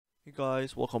Hey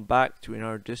guys, welcome back to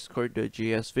another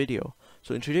Discord.js video.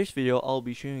 So in today's video, I'll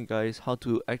be showing you guys how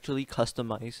to actually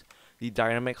customize the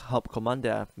dynamic help command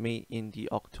that I've made in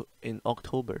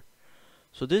October.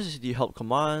 So this is the help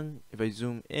command. If I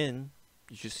zoom in,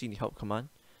 you should see the help command.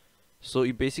 So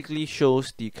it basically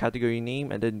shows the category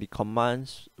name and then the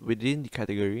commands within the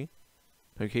category.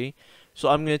 Okay, so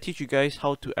I'm gonna teach you guys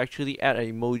how to actually add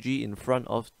an emoji in front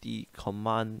of the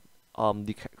command,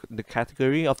 the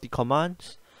category of the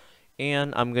commands.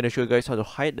 And I'm gonna show you guys how to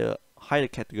hide the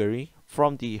category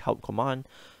from the help command.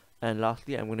 And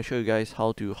lastly, I'm gonna show you guys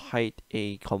how to hide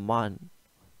a command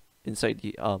inside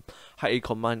the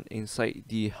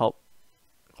help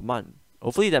command.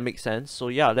 Hopefully that makes sense. So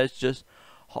yeah, let's just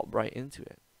hop right into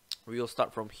it. We'll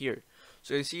start from here.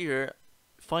 So you see here,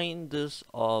 find this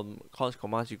const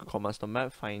commands. You can command the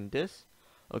map. Find this.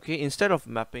 Okay, instead of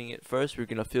mapping it first, we're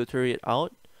gonna filter it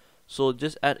out. So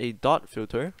just add a dot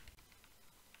filter.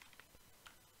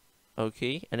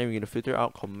 Okay, and then we're gonna filter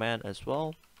out command as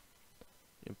well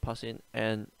and pass in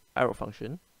an arrow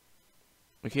function.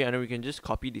 Okay, and then we can just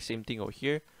copy the same thing over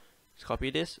here. Let's copy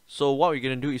this. So what we're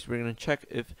gonna do is we're gonna check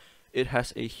if it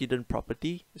has a hidden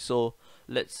property. So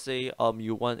let's say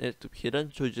you want it to be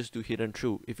hidden, so just do hidden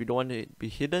true. If you don't want it to be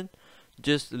hidden,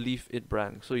 just leave it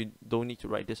blank. So you don't need to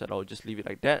write this at all, just leave it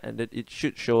like that, and then it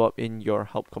should show up in your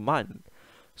help command.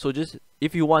 So just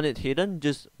if you want it hidden,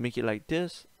 just make it like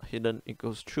this, hidden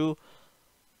equals true,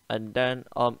 and then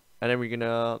we're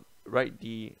gonna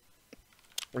return,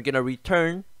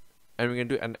 and we're gonna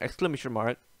do an exclamation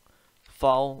mark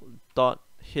file dot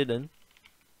hidden,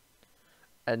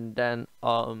 and then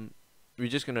we're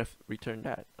just gonna return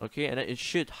that. Okay, and then it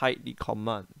should hide the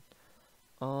command.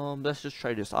 Let's just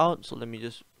try this out. So let me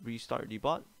just restart the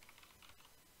bot.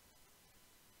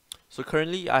 So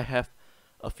currently I have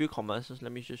a few commands. So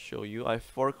let me just show you. I have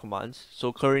 4 commands.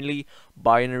 So currently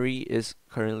binary is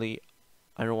currently,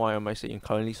 I don't know why am I saying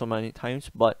currently so many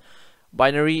times, but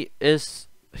binary is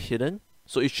hidden,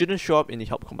 so it shouldn't show up in the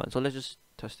help command. So let's just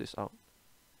test this out.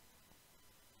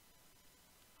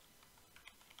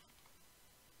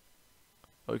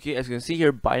 Okay, as you can see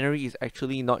here, binary is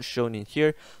actually not shown in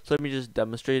here. So let me just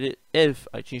demonstrate it. If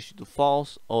I change it to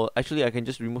false, or actually I can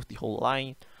just remove the whole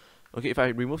line. Okay, if I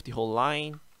remove the whole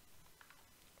line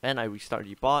and I restart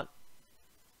the bot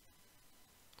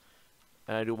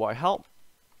and I do while help,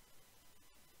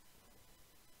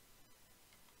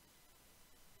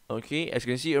 okay, as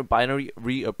you can see, your binary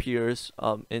reappears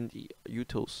in the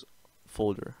utils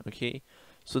folder. Okay,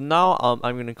 so now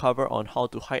I'm going to cover on how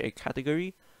to hide a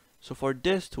category. So for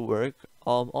this to work,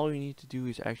 all you need to do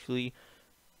is actually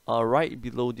right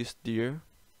below this dir.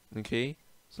 Okay,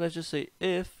 so let's just say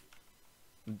if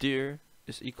dir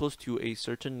is equals to a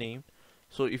certain name.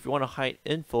 So if you want to hide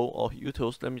info or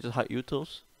utils, let me just hide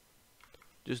utils,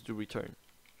 just do return.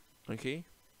 Okay,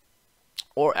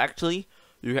 or actually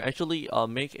you can actually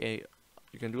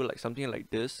you can do like something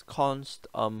like this, const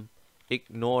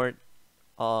ignored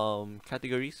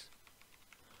categories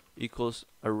equals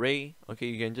array. Okay,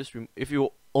 you can just if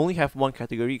you only have one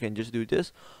category, you can just do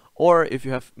this, or if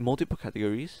you have multiple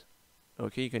categories,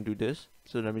 okay, you can do this.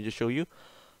 So let me just show you.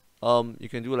 You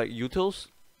can do like utils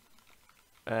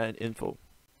and info.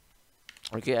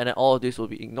 Okay, and then all of this will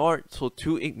be ignored. So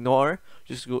to ignore,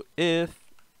 just go if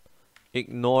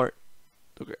ignore,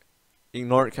 okay,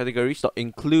 ignore categories dot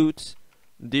includes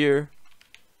dir,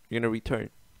 you're gonna return.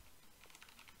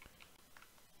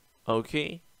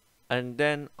 Okay, and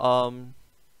then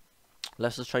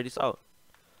let's just try this out.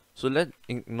 So let's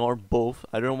ignore both.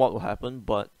 I don't know what will happen,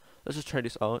 but let's just try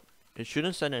this out. It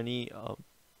shouldn't send any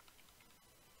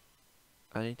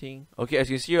anything. Okay, as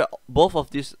you can see, both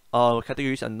of these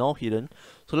categories are now hidden.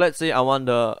 So let's say I want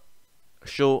to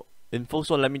show info,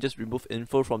 so let me just remove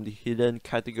info from the hidden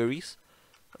categories.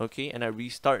 Okay, and I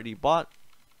restart the bot.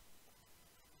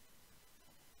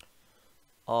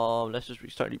 Let's just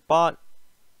restart the bot.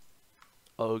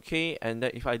 Okay, and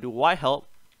then if I do while help,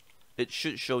 it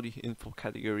should show the info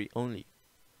category only.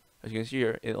 As you can see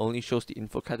here, it only shows the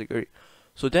info category.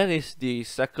 So that is the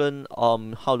second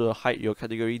how to hide your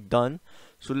category done.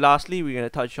 So lastly, we're gonna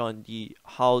touch on the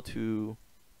how to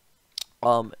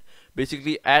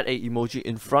basically add a emoji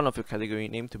in front of your category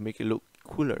name to make it look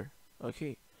cooler.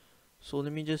 Okay, so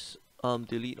let me just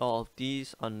delete all of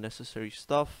these unnecessary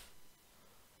stuff,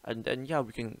 and then yeah,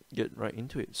 we can get right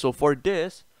into it. So for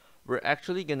this, we're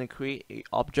actually gonna create a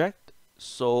object.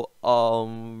 So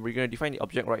we're gonna define the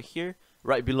object right here,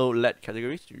 right below let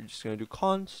categories. You're just gonna do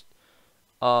const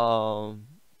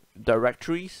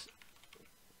directories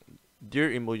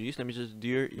dir emojis. Let me just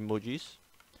dir emojis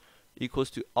equals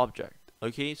to object.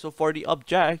 Okay, so for the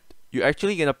object, you're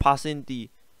actually gonna pass in the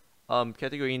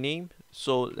category name.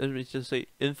 So let me just say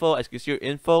info. As you can see,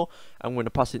 info. I'm going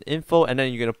to pass in info, and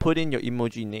then you're going to put in your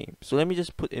emoji name. So let me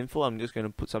just put info. I'm just going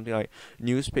to put something like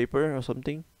newspaper or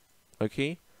something.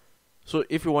 Okay. So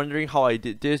if you're wondering how I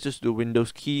did this, just do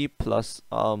Windows key plus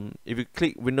if you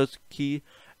click Windows key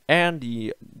and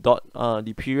the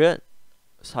period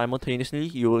simultaneously,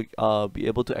 you will be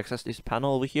able to access this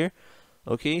panel over here.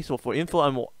 Okay, so for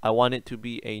info, I want it to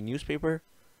be a newspaper,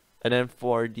 and then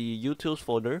for the utils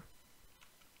folder,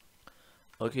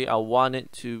 okay, I want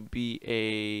it to be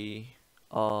a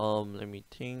let me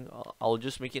think. I'll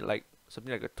just make it like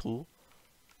something like a tool.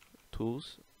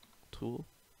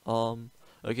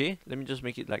 Okay, let me just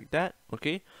make it like that.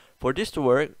 Okay, for this to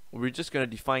work, we're just gonna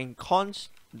define const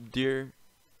dir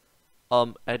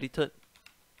edited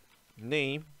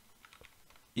name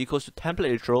equals to template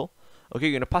literal. Okay,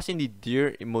 you're gonna pass in the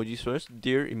dir emojis first,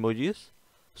 dir emojis,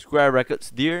 square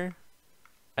brackets dir,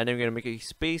 and then we're gonna make a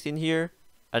space in here,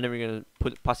 and then we're gonna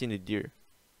pass in the dir,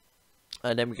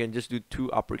 and then we can just do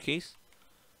 2 uppercase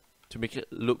to make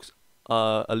it looks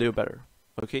a little better.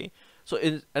 Okay, so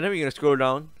and then we're gonna scroll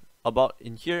down. About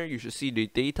in here, you should see the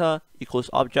data equals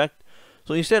object.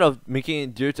 So instead of making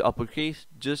it dir to uppercase,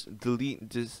 just delete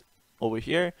this over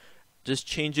here. Just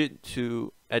change it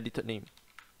to edited name.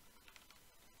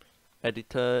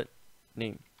 Edited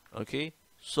name. Okay.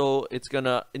 So it's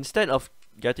gonna, instead of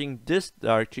getting this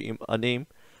directory a name,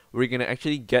 we're gonna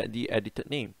actually get the edited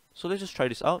name. So let's just try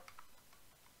this out.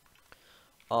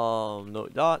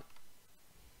 Note dot.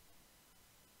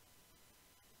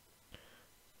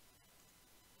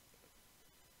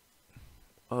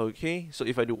 Okay, so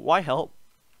if I do y help,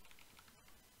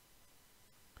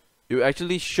 it will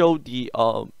actually show the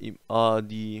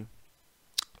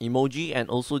emoji and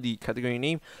also the category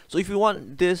name. So if you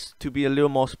want this to be a little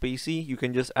more spacey, you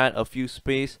can just add a few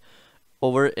space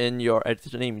over in your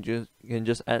editor name. You can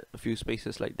just add a few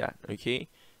spaces like that. Okay.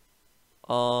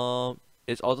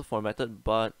 It's auto formatted,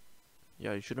 but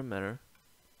yeah, it shouldn't matter.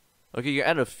 Okay, you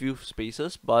add a few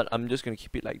spaces, but I'm just gonna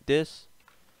keep it like this.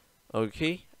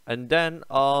 Okay. And then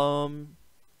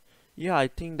yeah, I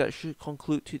think that should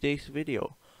conclude today's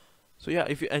video. So yeah,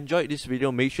 if you enjoyed this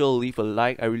video, make sure to leave a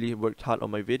like. I really worked hard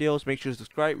on my videos. Make sure to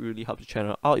subscribe, it really helps the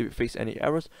channel out. If you face any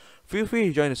errors, feel free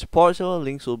to join the support server.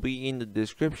 Links will be in the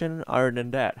description. Other than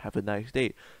that, have a nice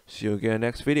day. See you again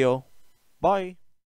next video. Bye.